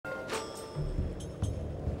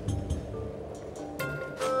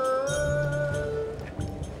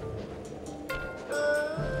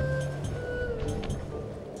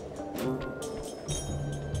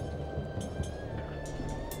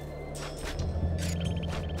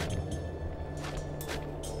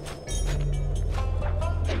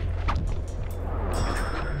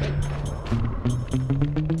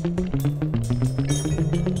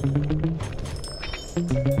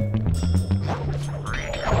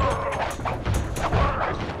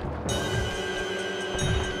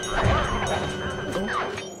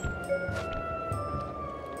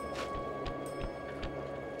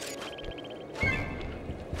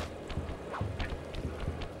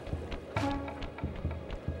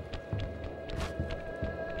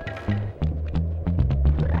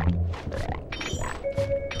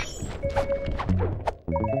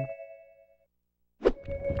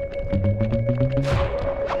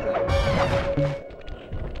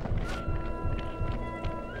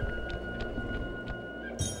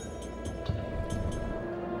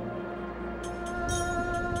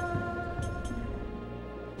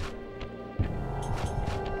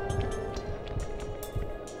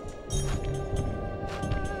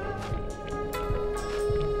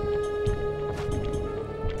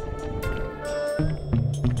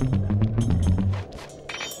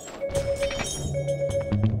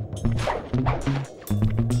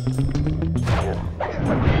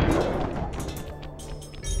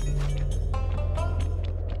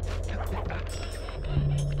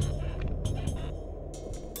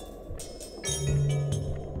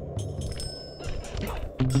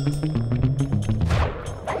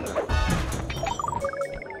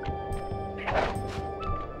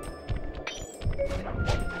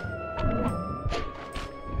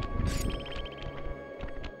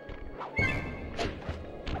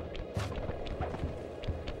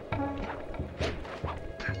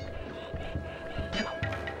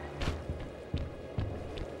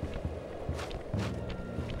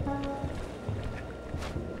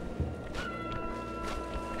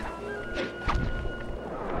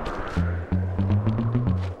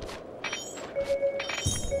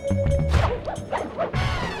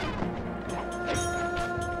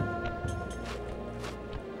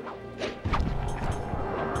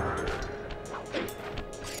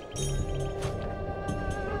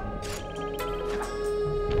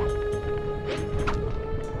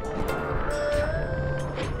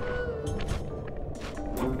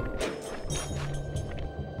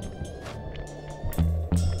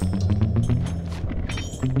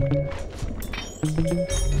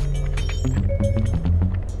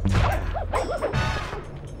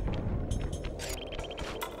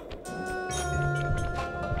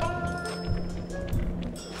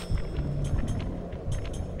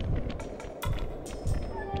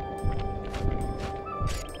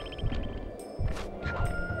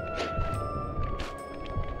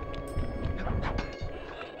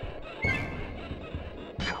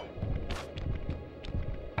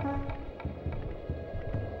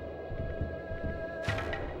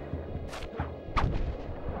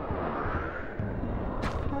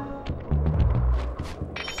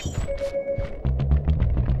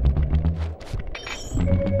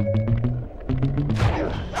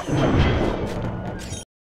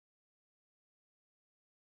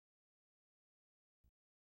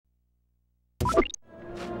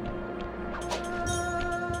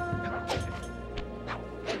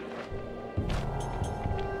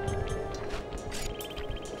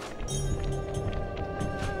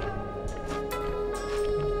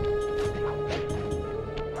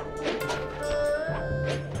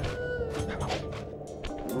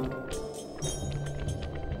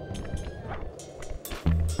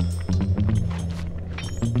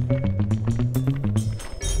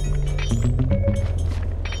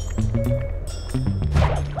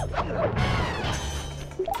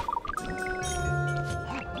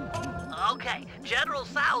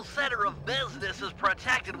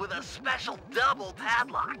connected with a special double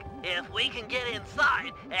padlock. If we can get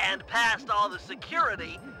inside and past all the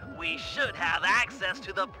security, we should have access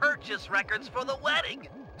to the purchase records for the wedding.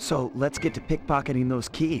 So let's get to pickpocketing those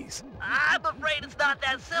keys. I'm afraid it's not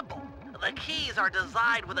that simple. The keys are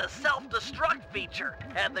designed with a self-destruct feature,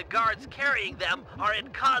 and the guards carrying them are in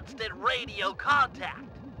constant radio contact.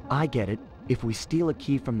 I get it. If we steal a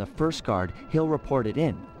key from the first guard, he'll report it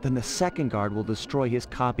in. Then the second guard will destroy his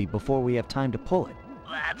copy before we have time to pull it.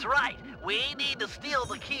 That's right. We need to steal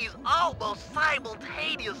the keys almost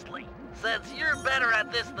simultaneously. Since you're better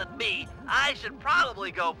at this than me, I should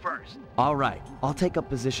probably go first. All right. I'll take up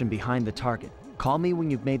position behind the target. Call me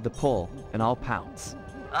when you've made the pull, and I'll pounce.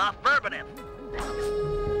 Affirmative.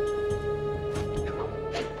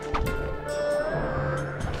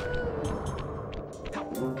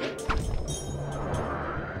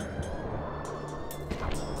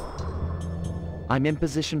 I'm in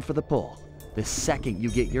position for the pull. The second you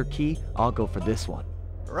get your key, I'll go for this one.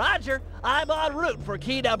 Roger, I'm en route for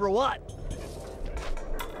key number 1.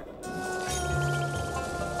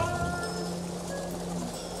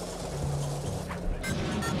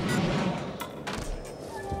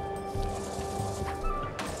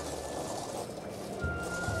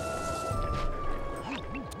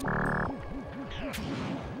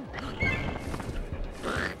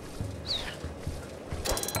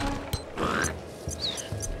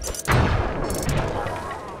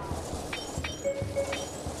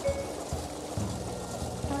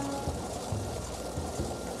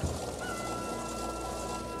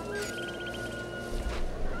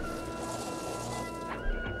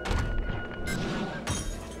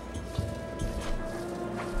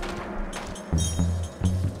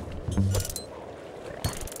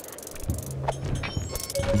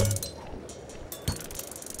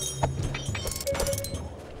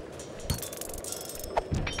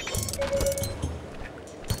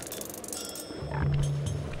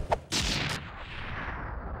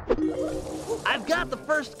 I've got the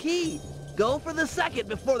first key. Go for the second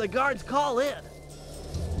before the guards call in.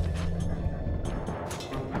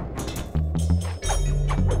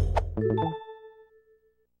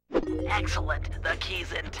 Excellent. The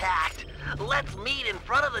key's intact. Let's meet in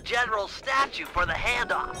front of the general's statue for the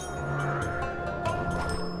handoff.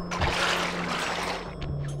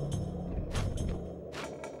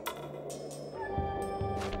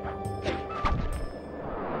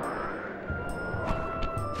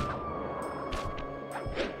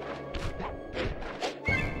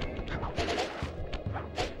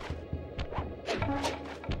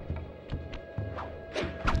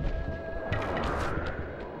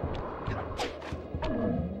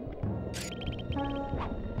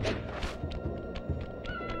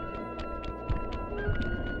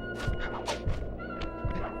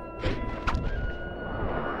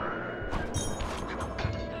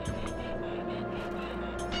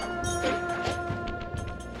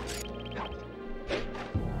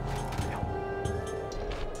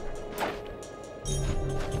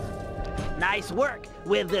 Nice work.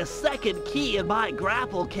 With this second key in my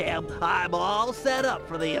grapple cam, I'm all set up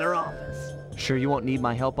for the inner office. Sure you won't need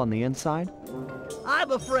my help on the inside?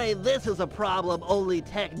 I'm afraid this is a problem only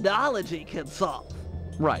technology can solve.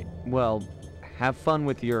 Right. Well, have fun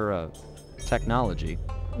with your, technology.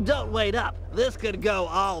 Don't wait up. This could go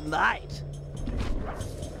all night.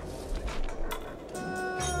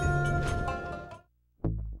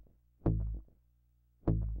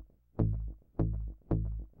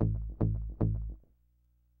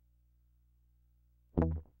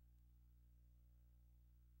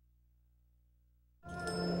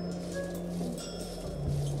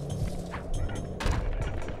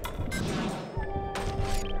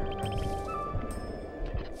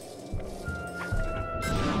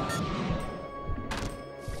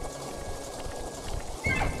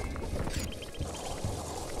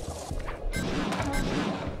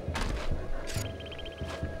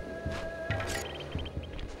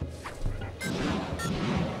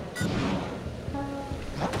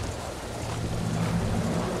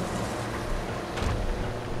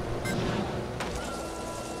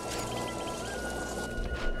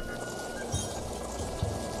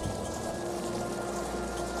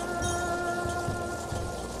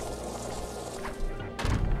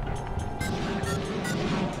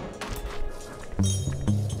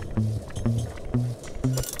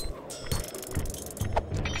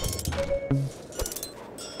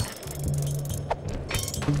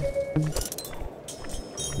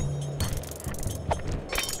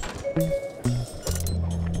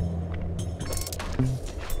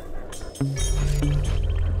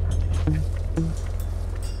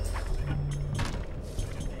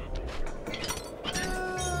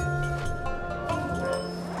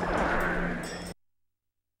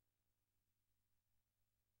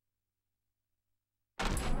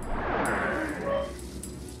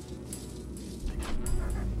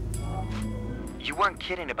 You weren't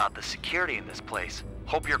kidding about the security in this place.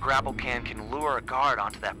 Hope your grapple can lure a guard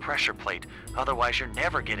onto that pressure plate, otherwise you're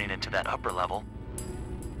never getting into that upper level.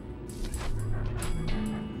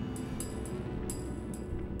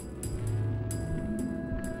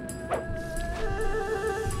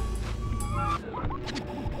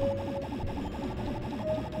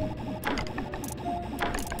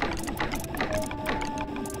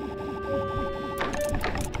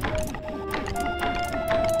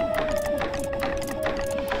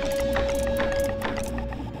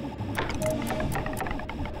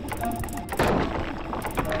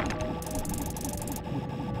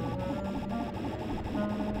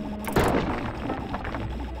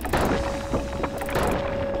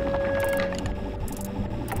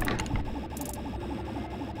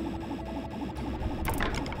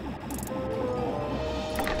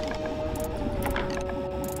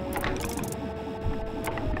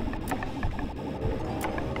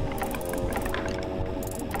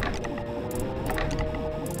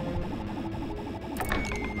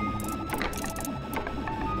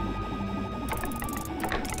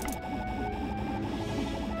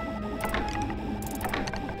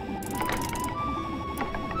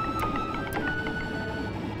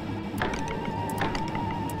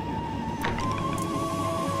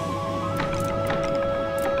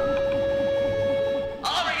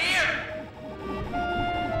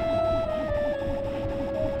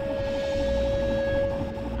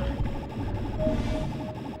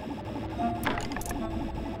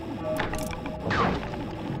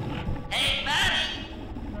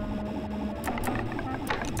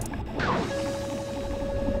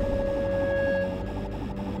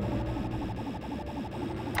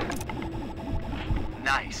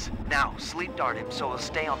 Nice. Now, sleep dart him so he'll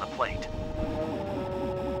stay on the plate.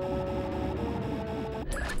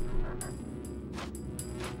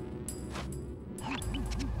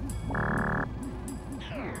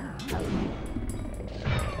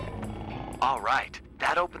 Alright,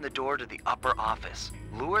 that opened the door to the upper office.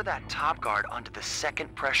 Lure that top guard onto the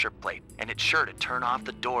second pressure plate, and it's sure to turn off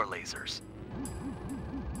the door lasers.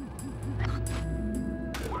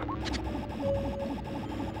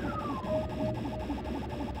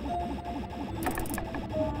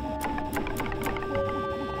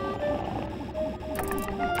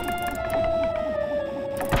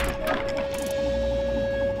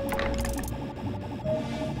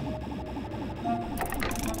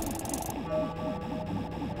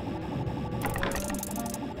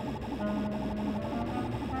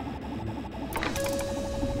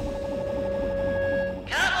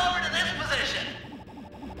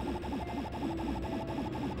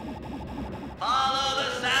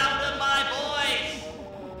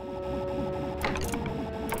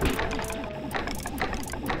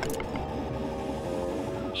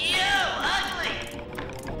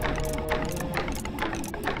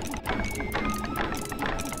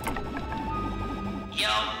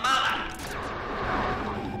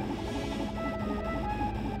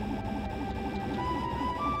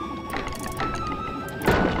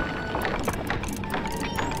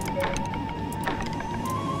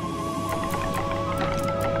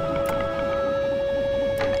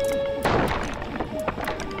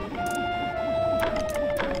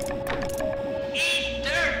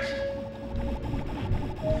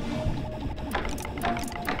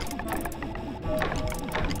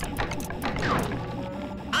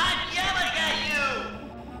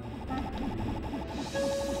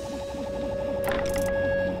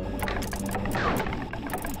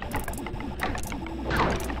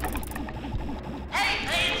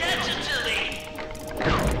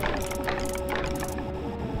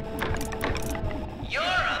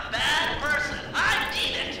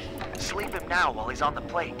 Now while he's on the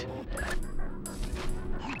plate.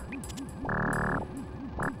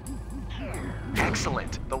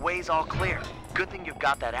 Excellent. The way's all clear. Good thing you've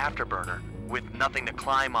got that afterburner. With nothing to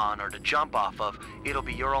climb on or to jump off of, it'll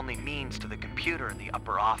be your only means to the computer in the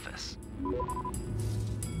upper office.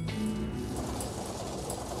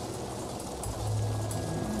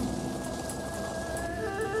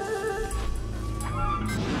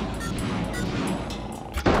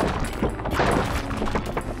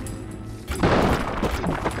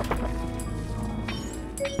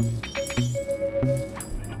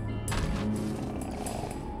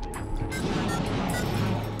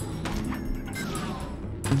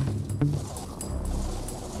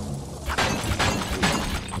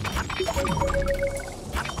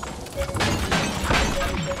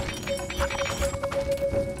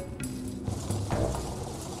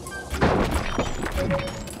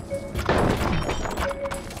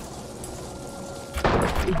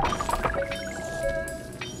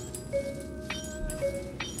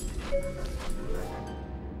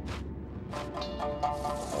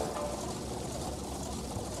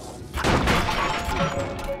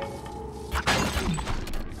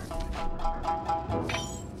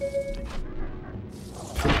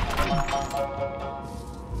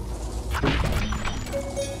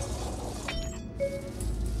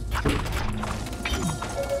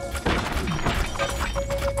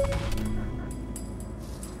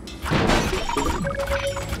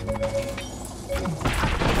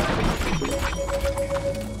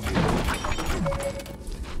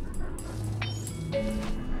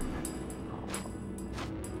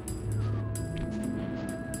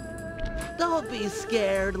 Don't be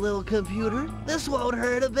scared, little computer. This won't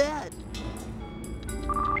hurt a bit.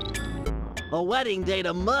 The wedding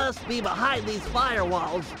data must be behind these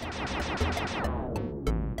firewalls.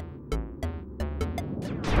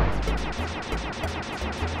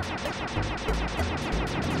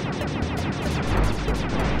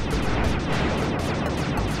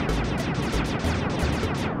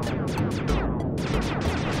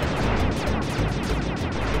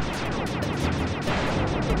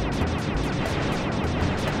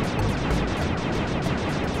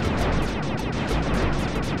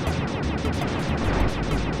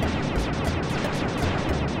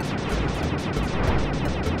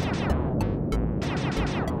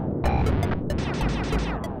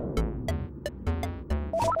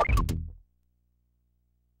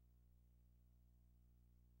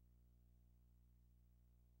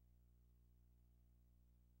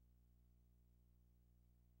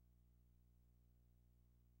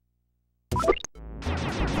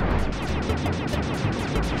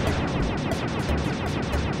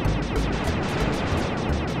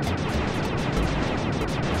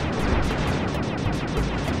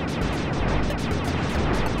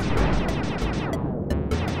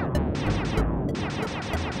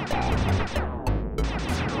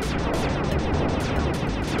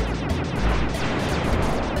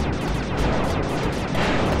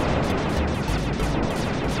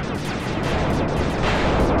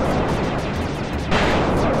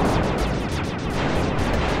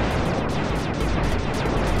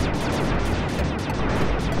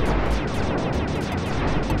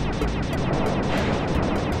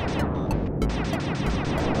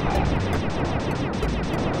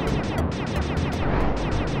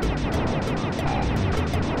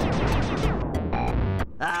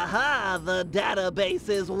 Aha! The database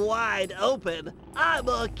is wide open. I'm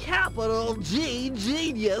a capital G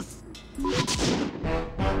genius.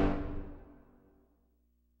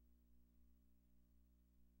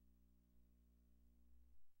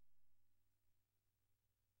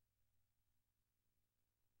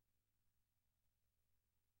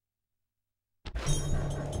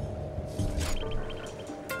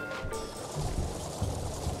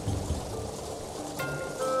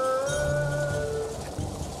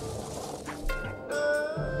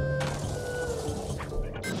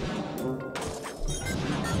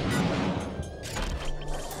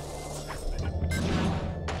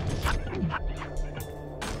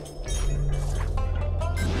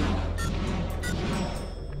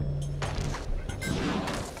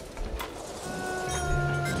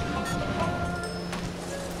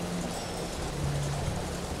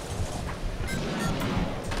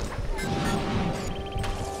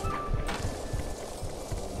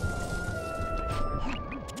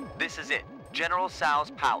 This is it, General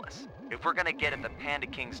Sal's palace. If we're gonna get at the Panda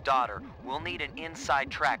King's daughter, we'll need an inside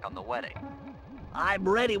track on the wedding. I'm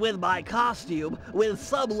ready with my costume. With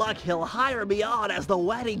some luck, he'll hire me on as the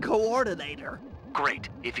wedding coordinator. Great.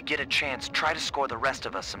 If you get a chance, try to score the rest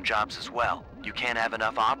of us some jobs as well. You can't have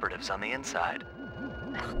enough operatives on the inside.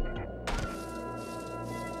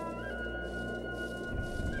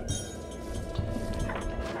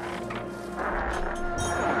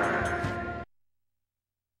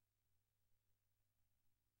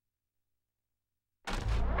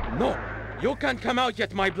 No! You can't come out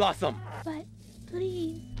yet, my blossom! But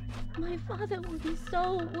please, my father will be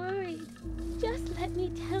so worried. Just let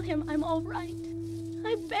me tell him I'm all right.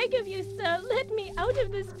 I beg of you, sir, let me out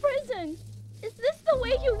of this prison. Is this the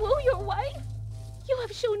way you woo your wife? You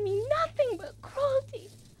have shown me nothing but cruelty.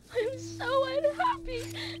 I'm so unhappy.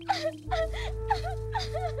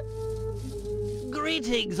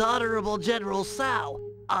 Greetings, Honorable General Sal.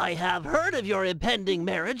 I have heard of your impending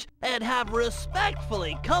marriage and have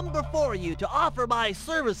respectfully come before you to offer my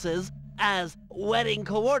services as wedding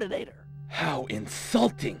coordinator. How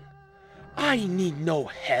insulting! I need no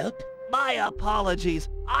help. My apologies.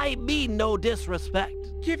 I mean no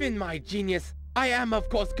disrespect. Given my genius, I am of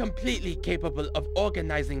course completely capable of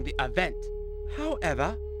organizing the event.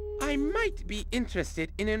 However, I might be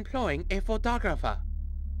interested in employing a photographer.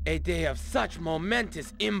 A day of such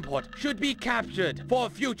momentous import should be captured for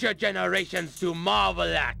future generations to marvel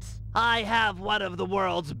at. I have one of the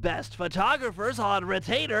world's best photographers on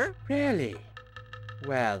retainer. Really?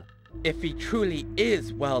 Well, if he truly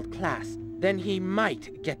is world-class, then he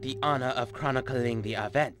might get the honor of chronicling the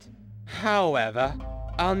event. However,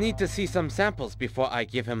 I'll need to see some samples before I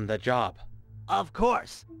give him the job. Of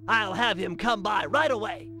course. I'll have him come by right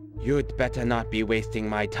away. You'd better not be wasting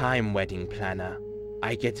my time, wedding planner.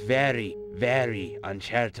 I get very, very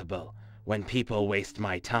uncharitable when people waste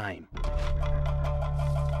my time.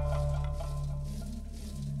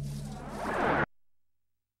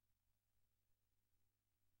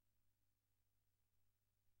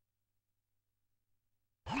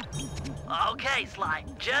 Okay, Sly.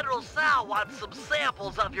 General Sal wants some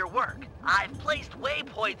samples of your work. I've placed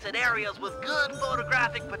waypoints in areas with good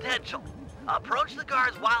photographic potential. Approach the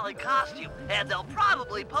guards while in costume, and they'll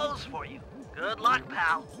probably pose for you. Good luck,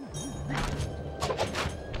 pal.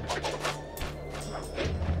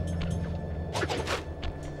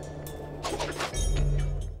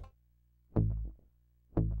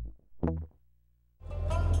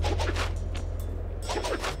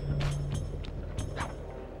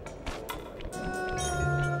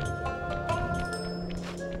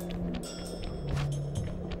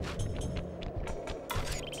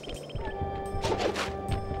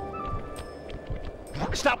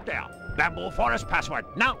 Stop there! Bamboo Forest password,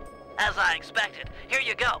 now! As I expected. Here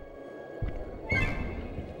you go.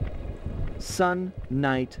 Sun,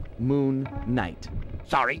 night, moon, night.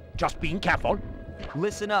 Sorry, just being careful.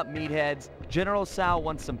 Listen up, meatheads. General Sal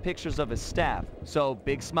wants some pictures of his staff, so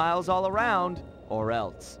big smiles all around, or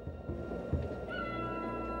else.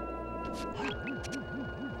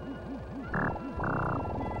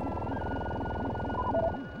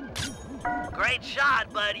 Great shot,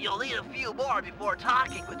 but you'll need a few more before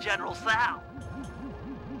talking with General Sal.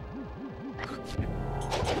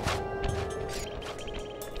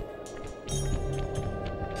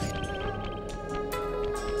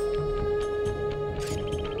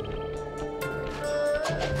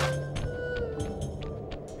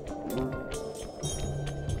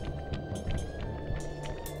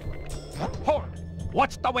 Hold!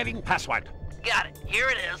 What's the wedding password? Got it. Here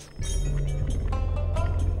it is.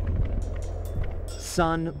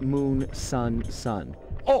 Sun, moon, sun, sun.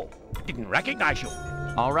 Oh, didn't recognize you.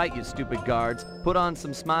 All right, you stupid guards. Put on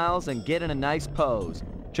some smiles and get in a nice pose.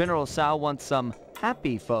 General Sal wants some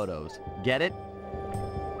happy photos. Get it?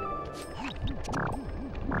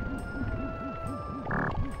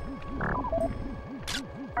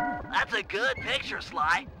 That's a good picture,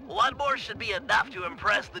 Sly. One more should be enough to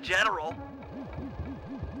impress the General.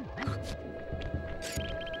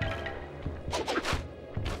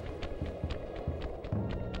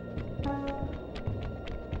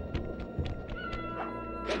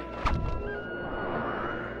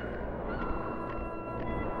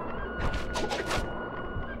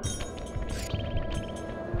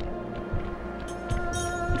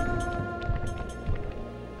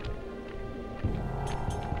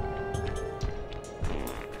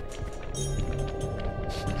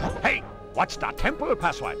 Hey, what's the temple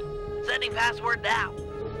password? Sending password now.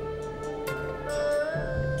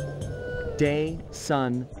 Day,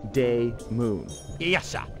 sun, day, moon. Yes,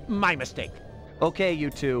 sir. My mistake. Okay, you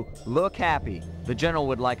two, look happy. The General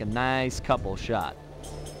would like a nice couple shot.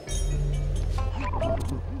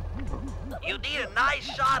 You need a nice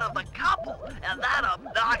shot of the couple, and that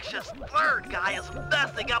obnoxious third guy is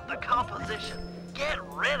messing up the composition. Get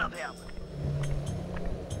rid of him.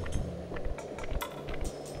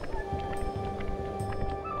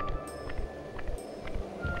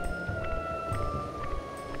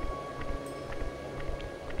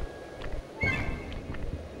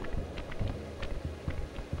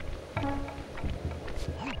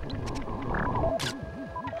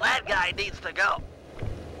 That guy needs to go.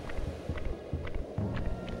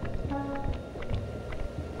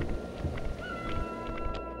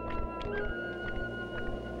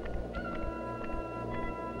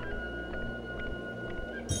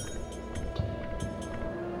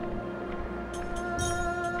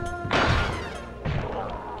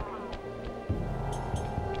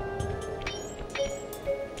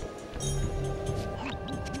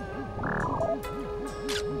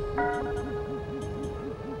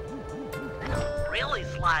 Really,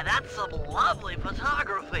 Sly, that's some lovely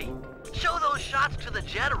photography. Show those shots to the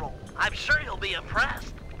General. I'm sure he'll be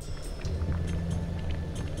impressed.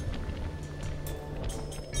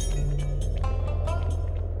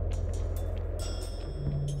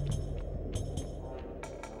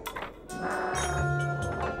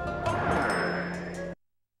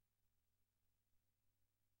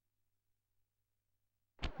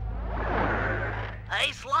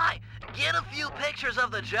 Hey, Sly, get a few pictures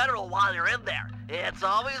of the General while you're in there. It's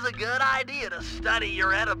always a good idea to study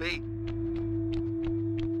your enemy.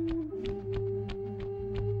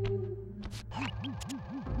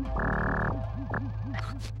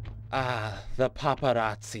 Ah, the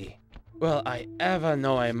paparazzi. Will I ever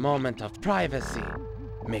know a moment of privacy?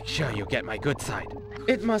 Make sure you get my good side.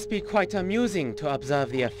 It must be quite amusing to observe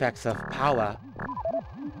the effects of power.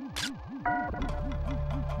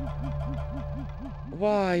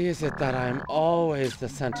 Why is it that I'm always the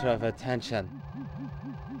center of attention?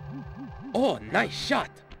 Oh, nice shot!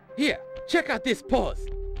 Here, check out this pose!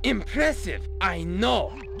 Impressive, I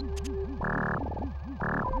know!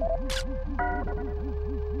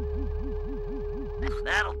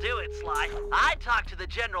 That'll do it, Sly. I talk to the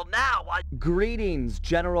General now while... Greetings,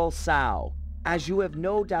 General Sal. As you have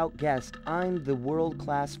no doubt guessed, I'm the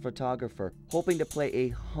world-class photographer, hoping to play a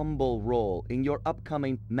humble role in your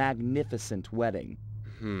upcoming magnificent wedding.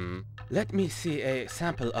 Let me see a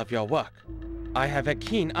sample of your work. I have a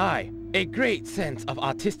keen eye, a great sense of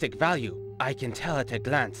artistic value. I can tell at a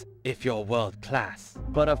glance if you're world-class.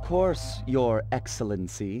 But of course, Your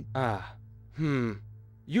Excellency.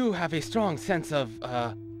 You have a strong sense of,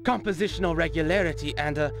 compositional regularity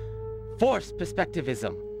and, forced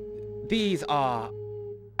perspectivism. These are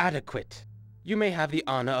adequate. You may have the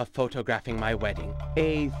honor of photographing my wedding.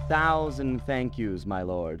 1,000 thank yous, my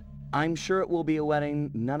lord. I'm sure it will be a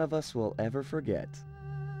wedding none of us will ever forget.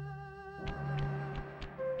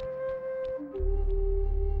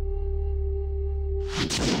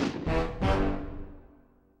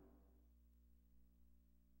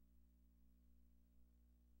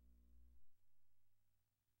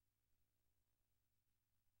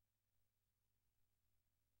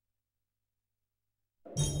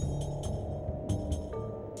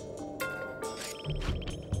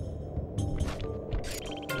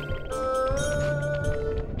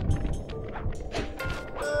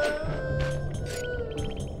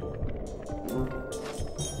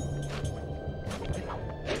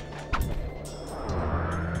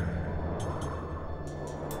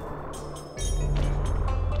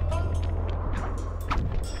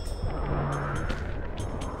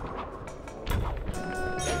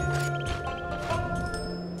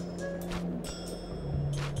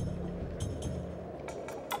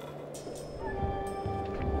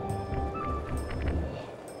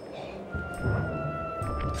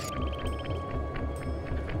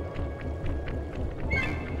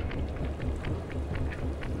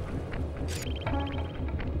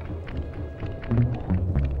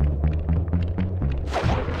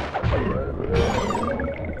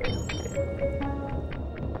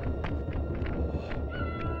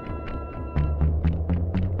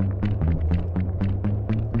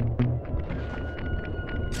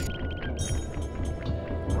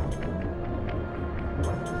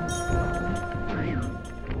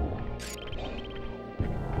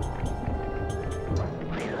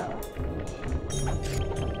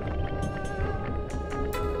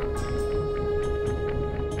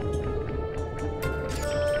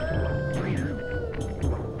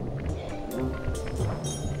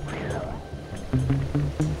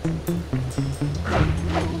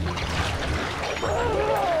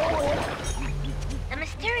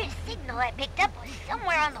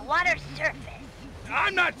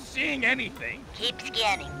 I'm not seeing anything. Keep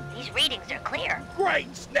scanning. These readings are clear.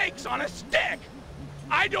 Great snakes on a stick!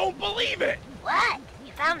 I don't believe it! What?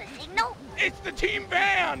 You found the signal? It's the team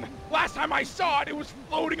van! Last time I saw it, it was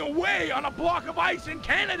floating away on a block of ice in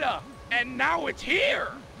Canada. And now it's here!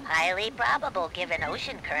 Highly probable given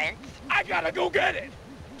ocean currents. I gotta go get it!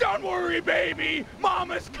 Don't worry, baby!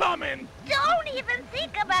 Mama's coming! Don't even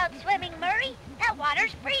think about swimming, Murray. That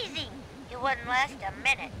water's freezing. You wouldn't last a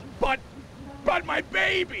minute. But my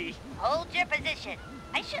baby! Hold your position.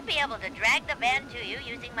 I should be able to drag the van to you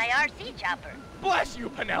using my RC chopper. Bless you,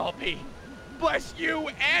 Penelope! Bless you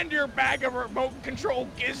and your bag of remote control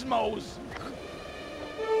gizmos!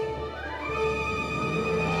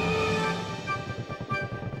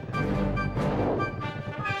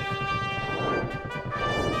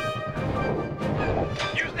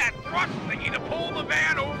 Use that thrust thingy to pull the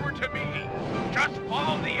van over to me. Just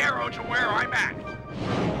follow the arrow to where I'm at.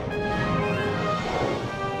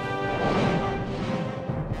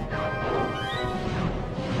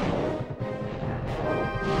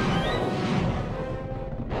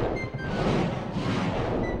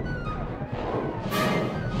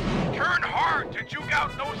 Turn hard to juke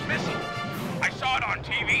out those missiles. I saw it on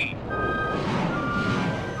TV.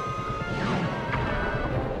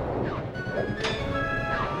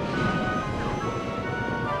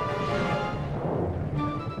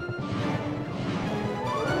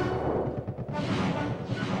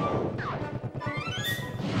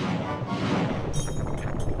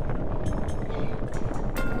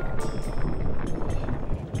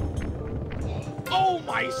 Oh,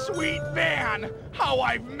 my sweet van! How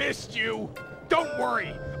I've missed you! Don't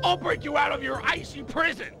worry, I'll break you out of your icy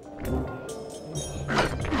prison!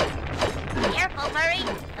 Careful, Murray.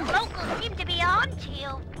 The locals seem to be on to you.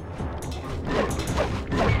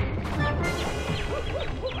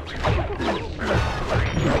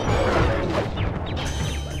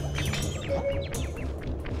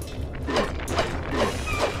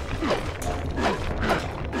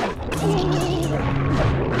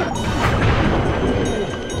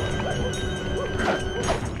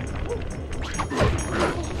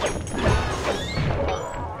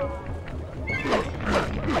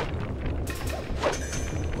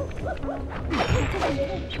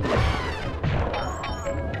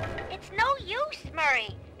 It's no use,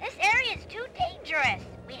 Murray. This area is too dangerous.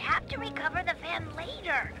 We have to recover the van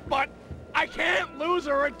later. But I can't lose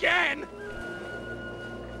her again!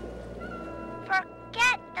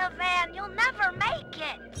 Forget the van. You'll never make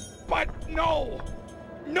it. But no!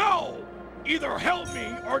 No! Either help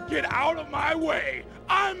me or get out of my way.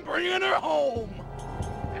 I'm bringing her home!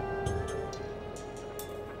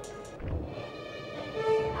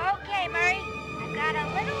 Okay, Murray. I've got a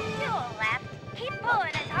little fuel left. Keep pulling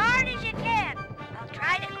as hard as you can. I'll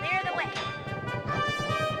try to clear the way.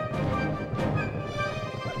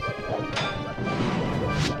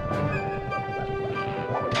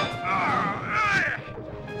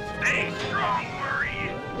 Stay strong,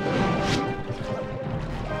 Murray!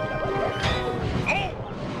 Oh!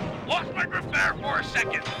 Lost my grip there for a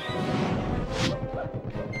second.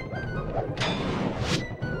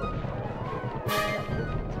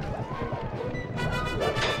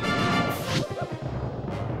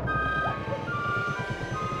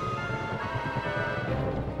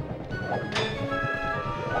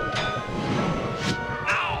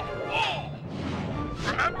 Ow! Oh!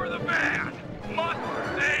 Remember the van! Must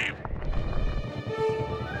save!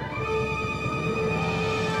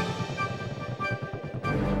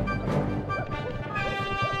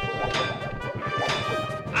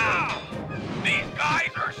 Ah! These guys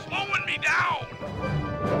are slowing me down!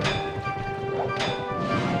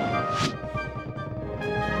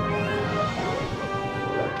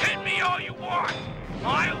 Hit me all you want!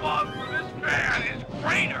 My love for this van is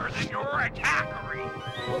greater than your attackery!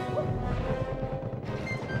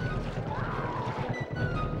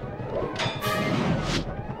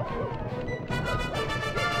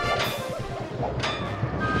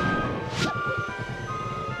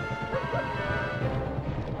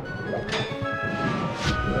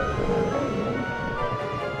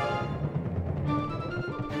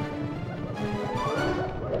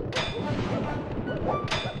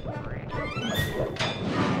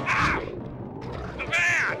 Ah! The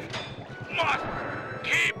van must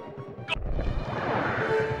keep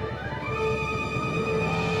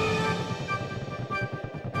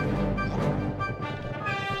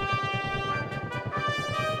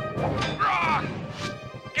Ah!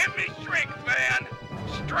 Give me strength, van!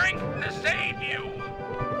 Strength to save you!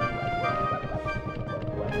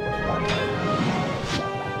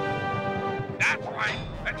 That's right!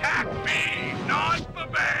 Attack me, not the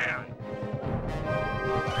van!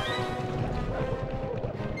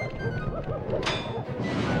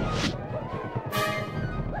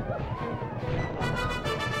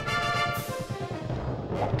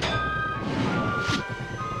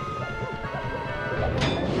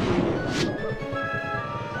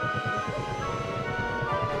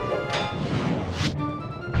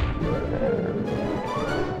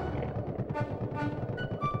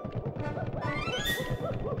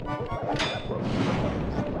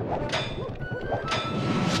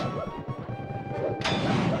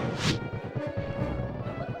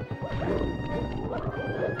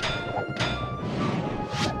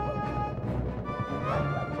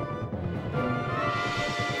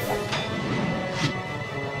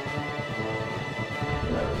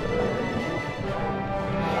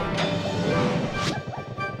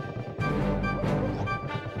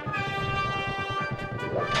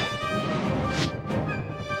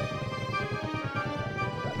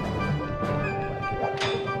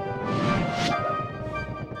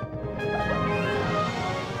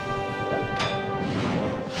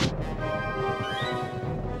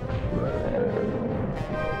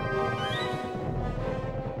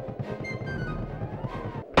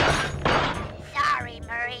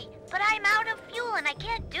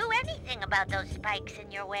 about those spikes in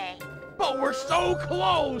your way. But we're so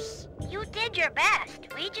close! You did your best.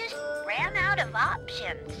 We just ran out of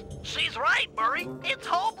options. She's right, Murray. It's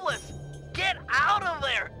hopeless. Get out of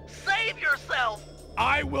there. Save yourself.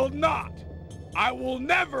 I will not. I will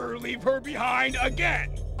never leave her behind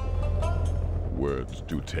again. Words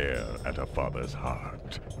do tear at a father's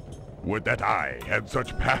heart. Would that I had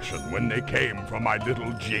such passion when they came from my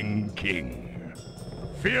little Jing King.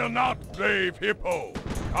 Fear not, brave hippo.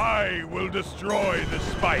 I will destroy the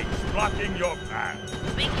spikes blocking your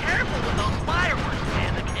path. Be careful with those fireworks,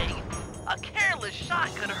 Panda King. A careless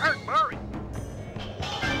shot could hurt Murray.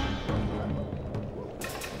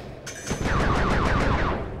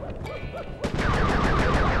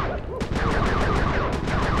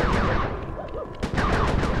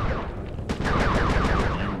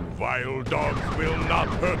 You vile dogs will not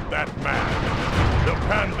hurt that man. The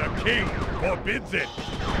Panda King forbids it.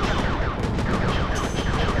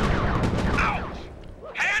 Ouch!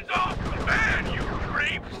 Hands off the van, you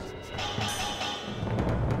creeps!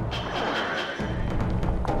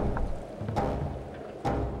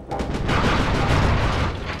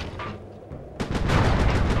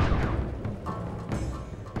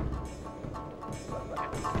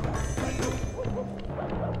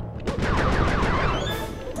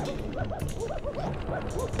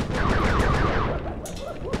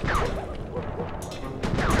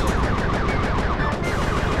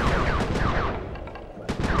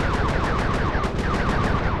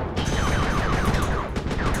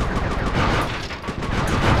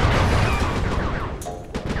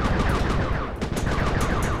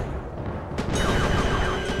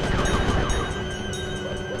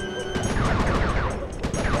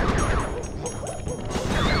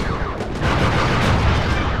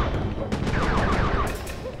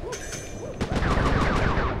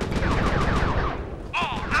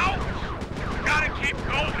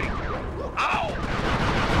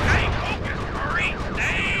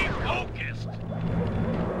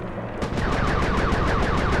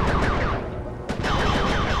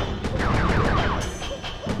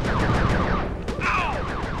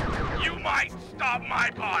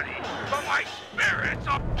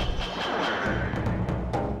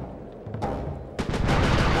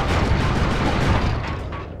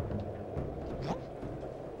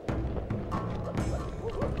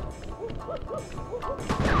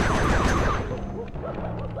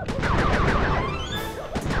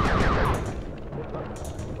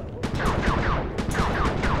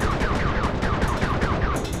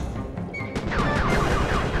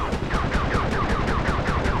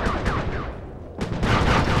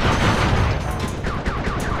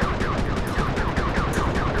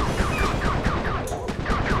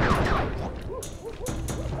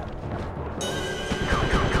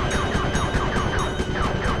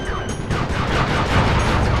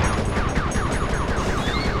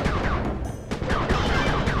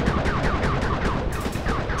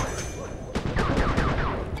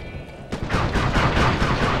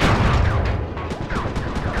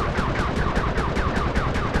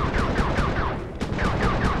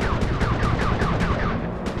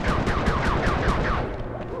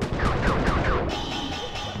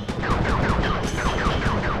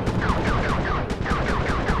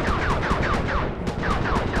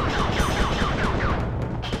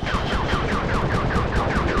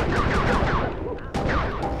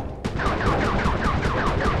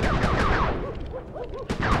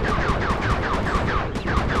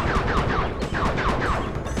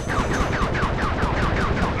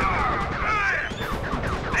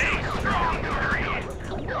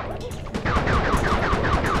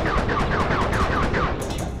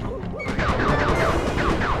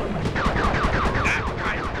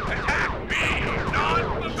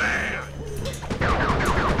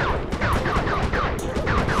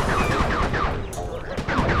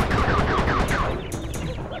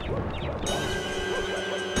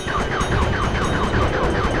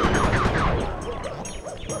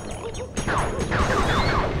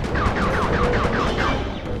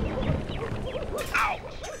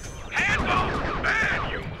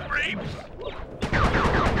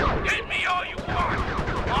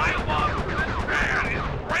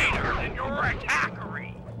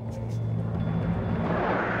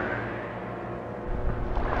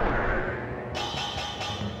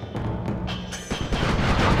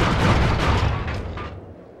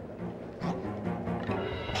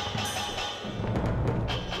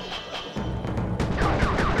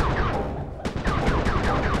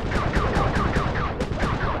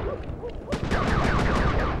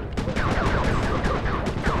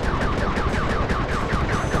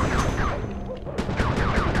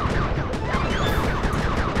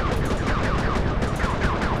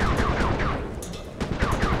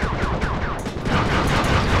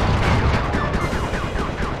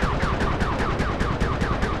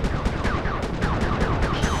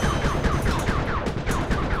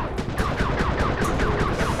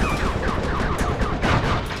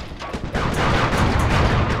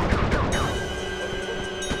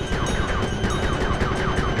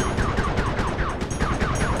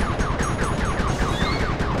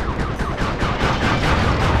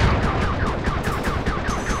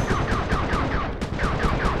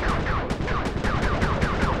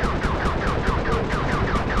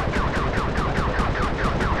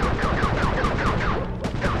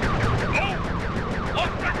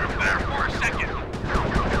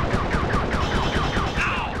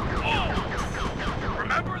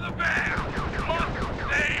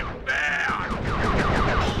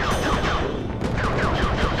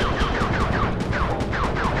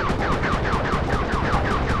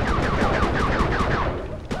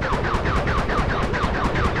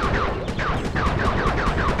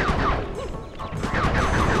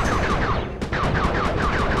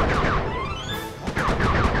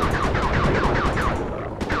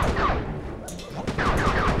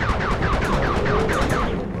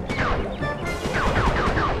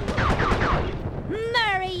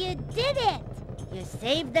 did it! You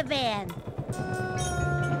saved the van.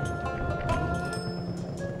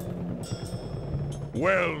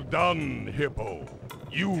 Well done, Hippo.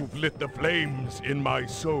 You've lit the flames in my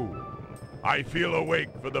soul. I feel awake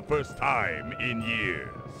for the first time in years.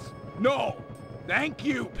 No, thank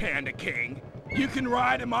you, Panda King. You can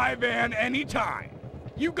ride in my van anytime.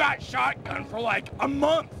 You got shotgun for like a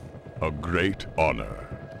month. A great honor.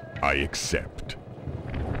 I accept.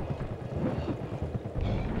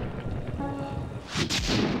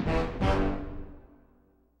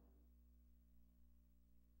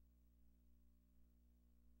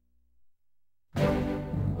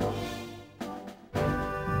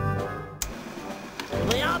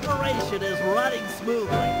 The operation is running smoothly.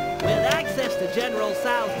 With access to General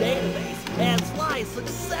Sal's database and Sly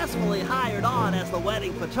successfully hired on as the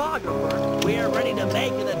wedding photographer, we are ready to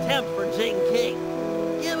make an attempt for Jing King.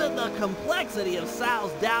 Given the complexity of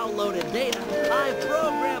Sal's downloaded data, I've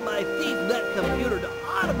programmed my ThiefNet computer to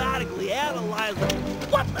automatically analyze the...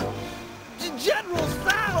 What the... General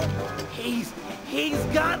Sal! He's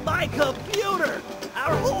got my computer!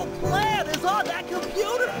 Our whole plan is on that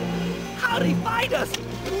computer! How'd he find us?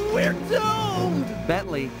 We're doomed!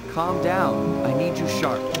 Bentley, calm down. I need you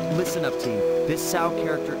sharp. Listen up, team. This Sal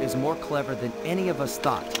character is more clever than any of us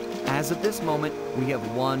thought. As of this moment, we have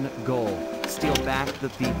one goal. Steal back the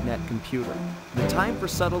ThiefNet computer. The time for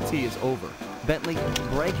subtlety is over. Bentley,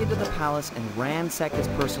 break into the palace and ransack his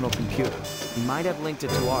personal computer. He might have linked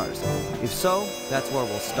it to ours. If so, that's where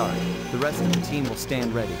we'll start. The rest of the team will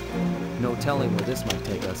stand ready. No telling where this might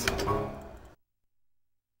take us.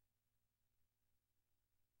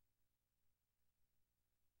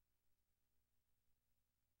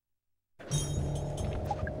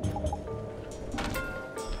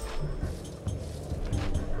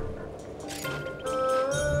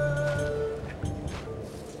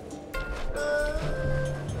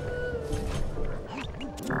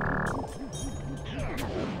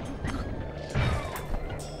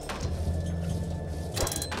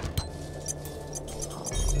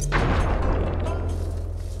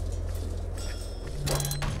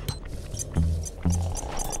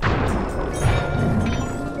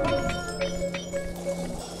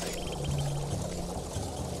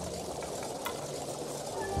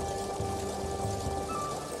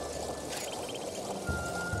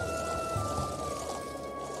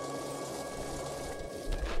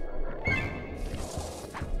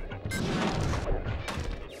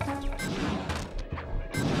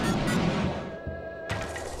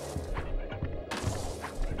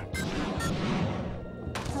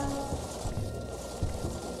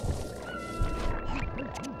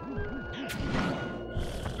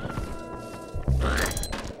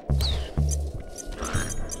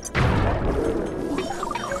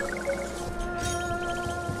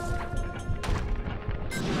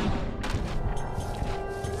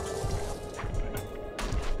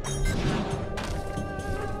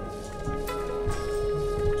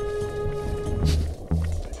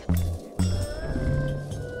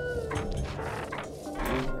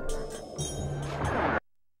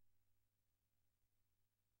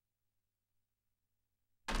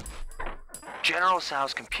 General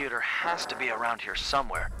Sal's computer has to be around here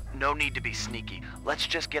somewhere. No need to be sneaky. Let's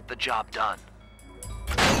just get the job done.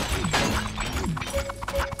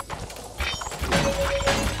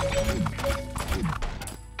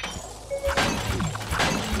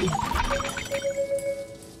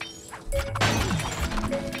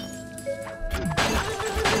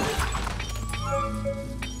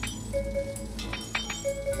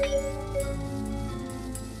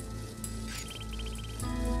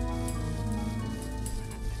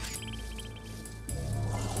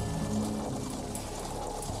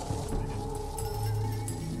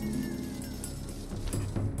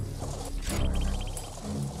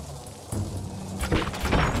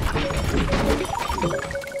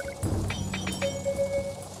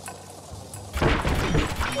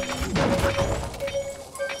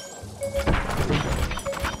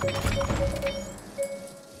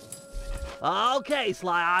 Okay,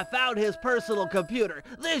 Sly, I found his personal computer.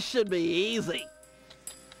 This should be easy.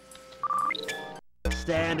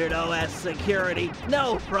 Standard OS security,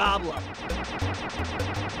 no problem.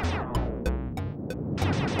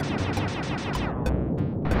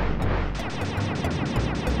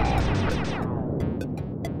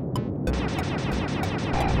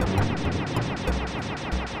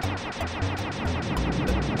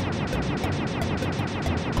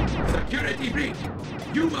 Security breach!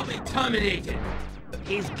 You will be terminated!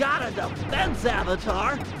 He's got a defense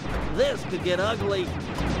avatar. This could get ugly.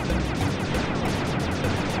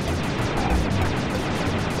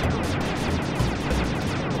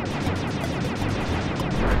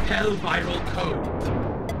 Hell viral code.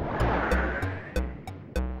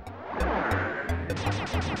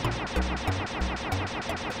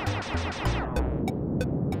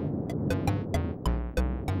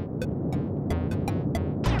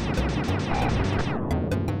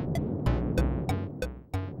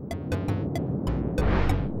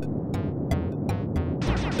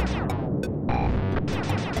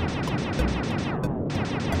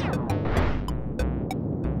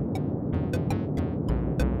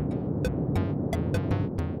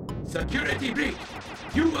 Security breach!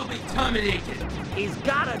 You will be terminated! He's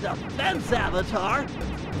got a defense avatar.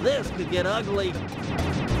 This could get ugly.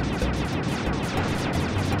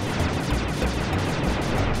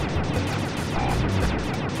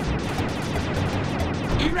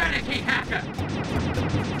 Eradicate hacker!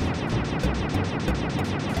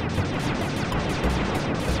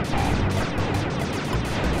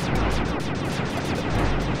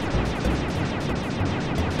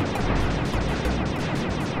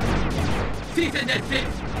 Cease and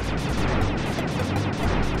desist!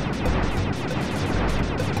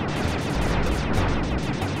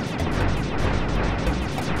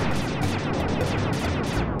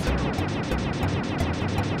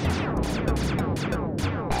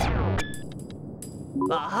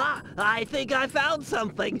 Aha! I think I found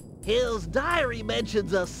something. His diary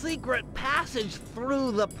mentions a secret passage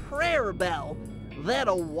through the prayer bell, then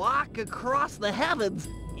a walk across the heavens.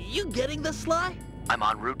 You getting this, Sly? I'm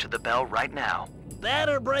en route to the bell right now.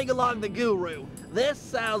 Better bring along the guru. This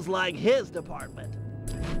sounds like his department.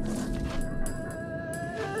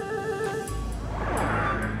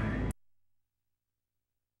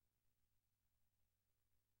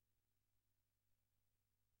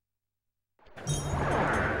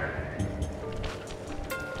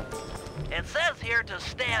 It says here to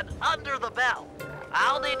stand under the bell.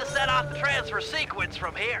 I'll need to set off the transfer sequence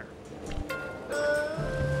from here.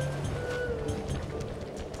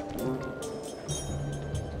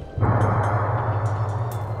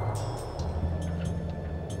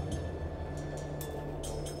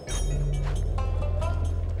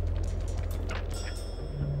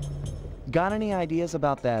 Got any ideas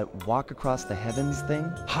about that walk across the heavens thing?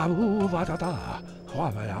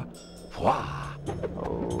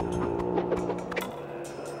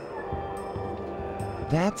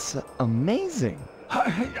 That's amazing.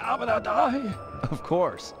 Of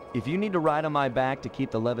course. If you need to ride on my back to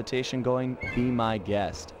keep the levitation going, be my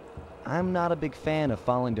guest. I'm not a big fan of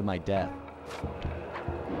falling to my death.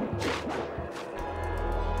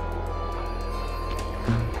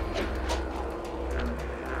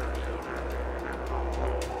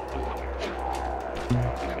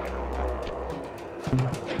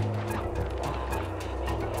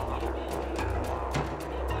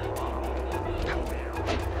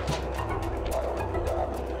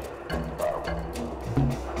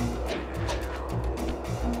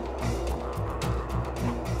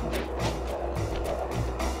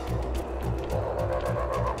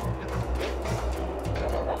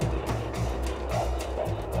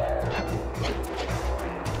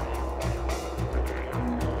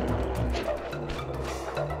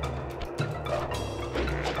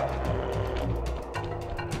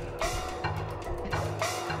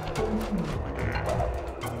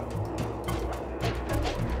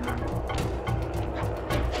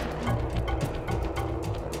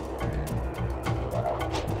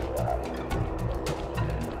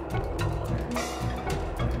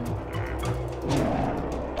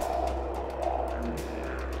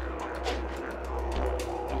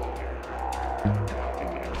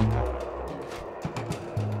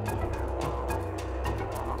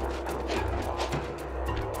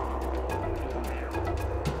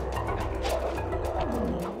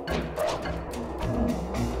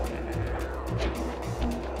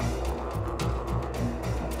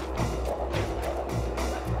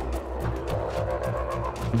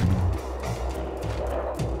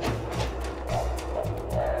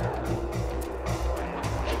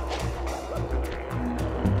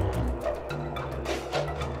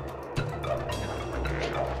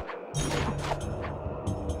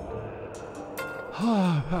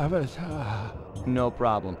 No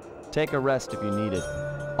problem. Take a rest if you need it.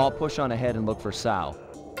 I'll push on ahead and look for Sal.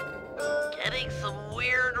 Getting some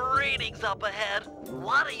weird readings up ahead.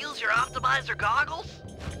 Want to use your optimizer goggles?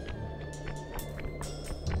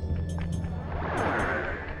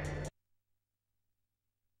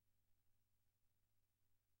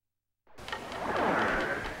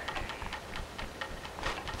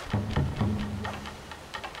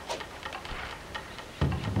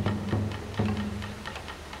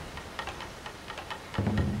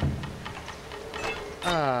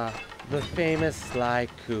 Ah, the famous Sly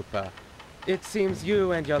Cooper. It seems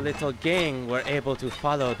you and your little gang were able to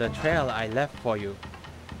follow the trail I left for you.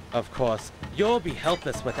 Of course, you'll be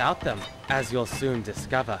helpless without them, as you'll soon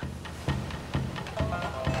discover.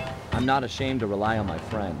 I'm not ashamed to rely on my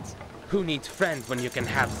friends. Who needs friends when you can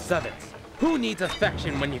have servants? Who needs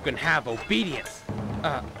affection when you can have obedience?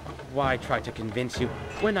 Why try to convince you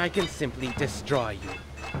when I can simply destroy you?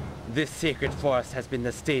 This sacred forest has been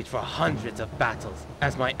the stage for hundreds of battles,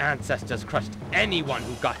 as my ancestors crushed anyone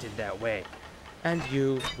who got in their way. And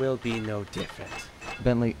you will be no different.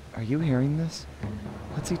 Bentley, are you hearing this?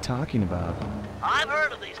 What's he talking about? I've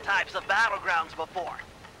heard of these types of battlegrounds before.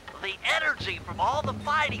 The energy from all the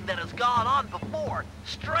fighting that has gone on before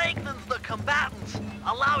strengthens the combatants,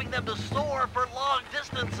 allowing them to soar for long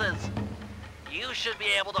distances. You should be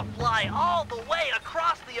able to fly all the way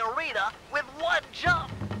across the arena with one jump.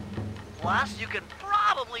 Plus, you can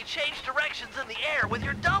probably change directions in the air with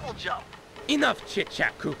your double jump. Enough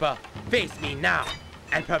chit-chat, Cooper. Face me now,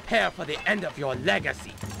 and prepare for the end of your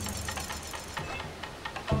legacy.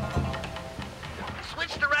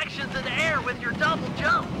 Switch directions in the air with your double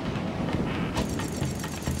jump.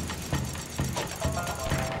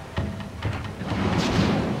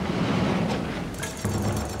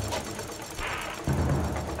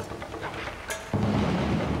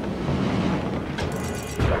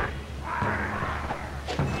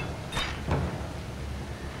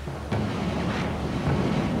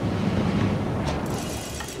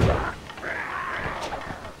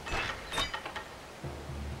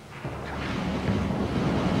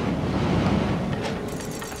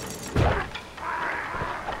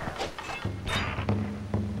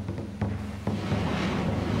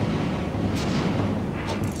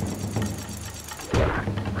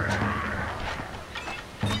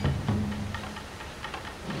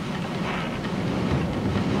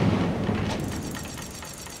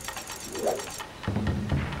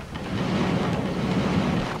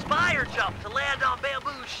 Jump to land on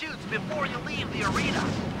bamboo shoots before you leave the arena.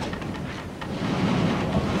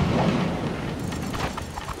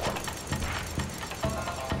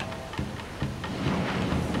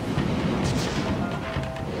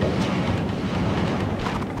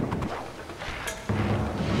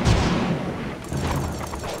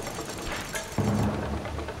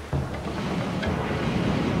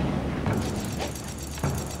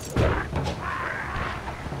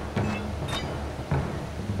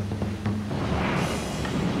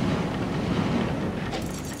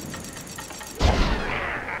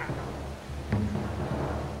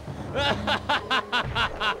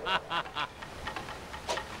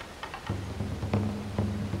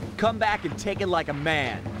 Come back and take it like a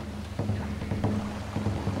man.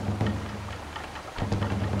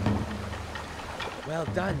 Well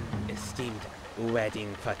done, esteemed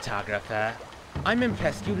wedding photographer. I'm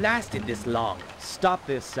impressed you lasted this long. Stop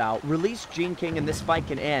this, Sal. Release Gene King and this fight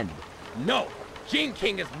can end. No! Gene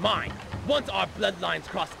King is mine! Once our bloodlines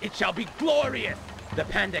cross, it shall be glorious! The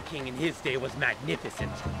Panda King in his day was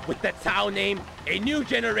magnificent. With the Tao name, a new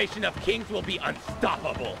generation of kings will be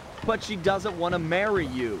unstoppable. But she doesn't want to marry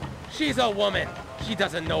you. She's a woman. She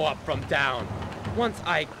doesn't know up from down. Once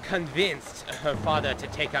I convinced her father to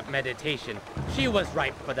take up meditation, she was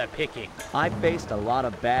ripe for the picking. I faced a lot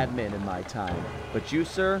of bad men in my time, but you,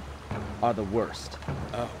 sir, are the worst.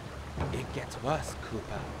 Oh, it gets worse,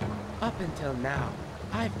 Cooper. Up until now,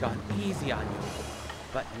 I've gone easy on you.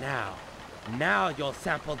 But now you'll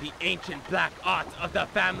sample the ancient black art of the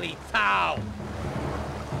family Tao.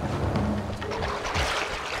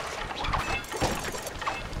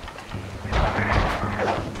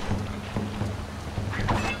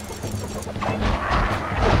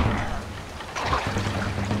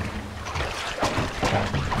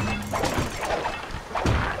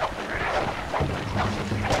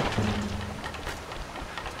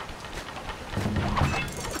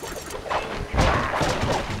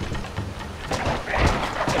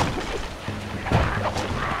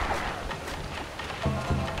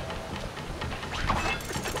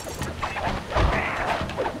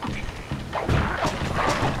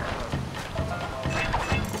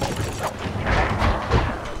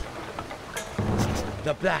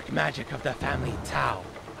 The black magic of the family Tao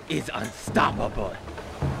is unstoppable.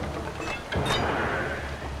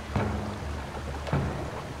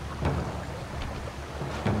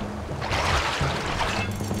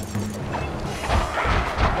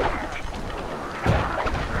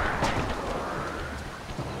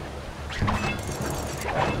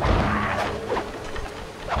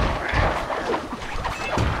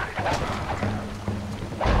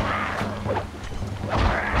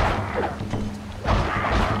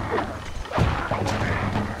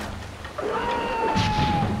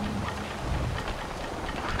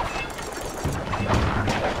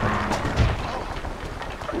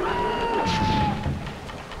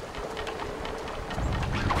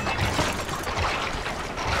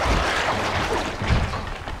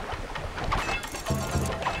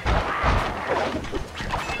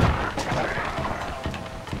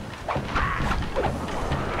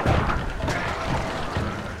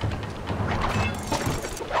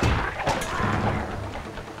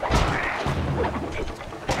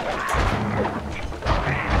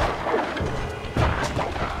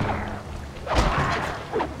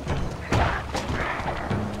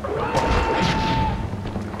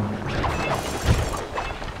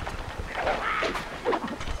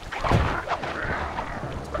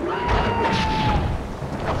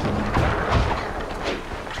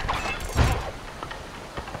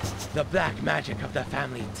 The black magic of the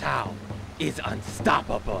family Tao is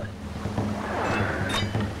unstoppable.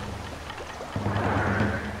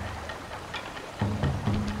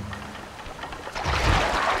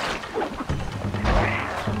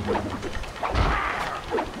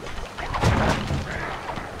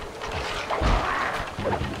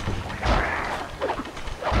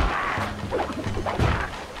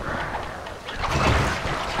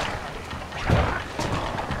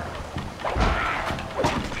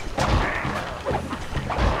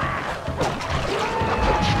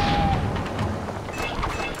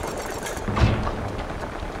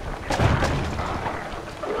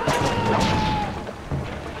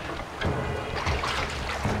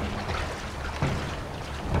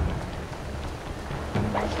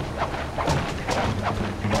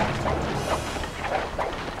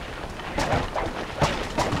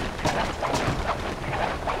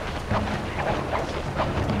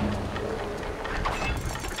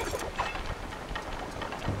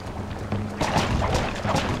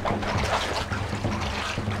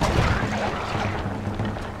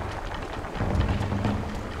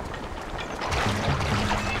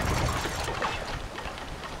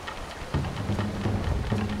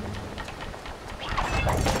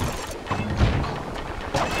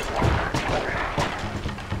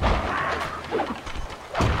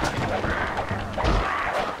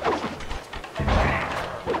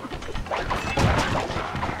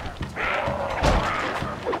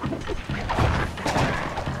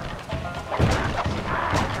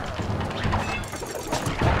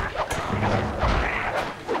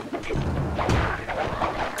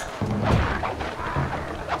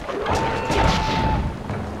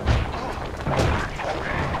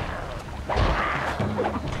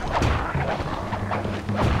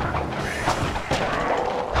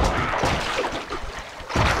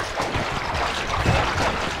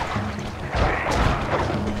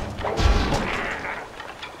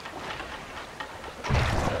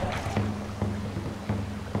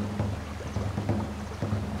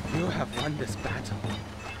 This battle.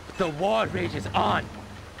 The war rages on.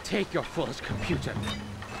 Take your foolish computer.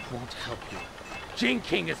 It won't help you. Jing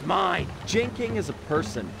King is mine. Jing King is a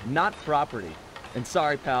person, not property. And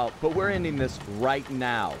sorry, pal, but we're ending this right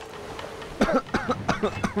now.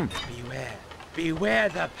 Beware. Beware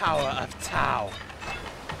the power of Tao.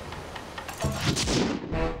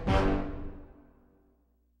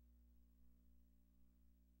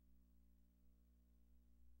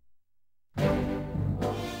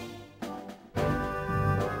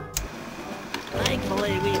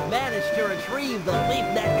 Thankfully, we've managed to retrieve the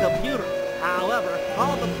ThiefNet computer. However,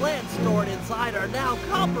 all the plans stored inside are now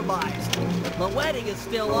compromised. The wedding is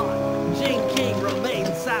still on. Jing King remains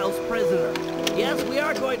Sao's prisoner. Yes, we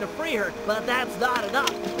are going to free her, but that's not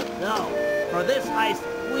enough. No, for this heist,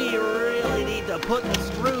 we really need to put the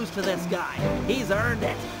screws to this guy. He's earned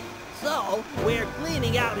it. So, we're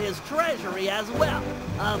cleaning out his treasury as well.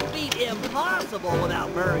 A feat impossible without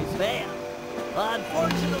Murray's van.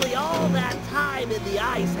 Unfortunately, all that time in the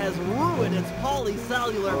ice has ruined its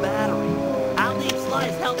polycellular battery. I'll need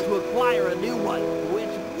Sly's help to acquire a new one, which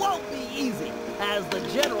won't be easy, as the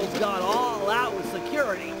General's gone all out with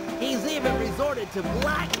security. He's even resorted to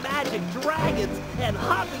black magic dragons and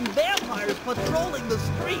hopping vampires patrolling the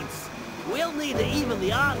streets. We'll need to even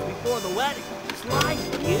the odds before the wedding. Sly,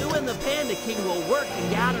 you and the Panda King will work to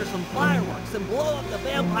gather some fireworks and blow up the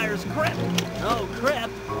vampire's crypt. No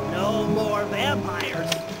crypt, no more vampires.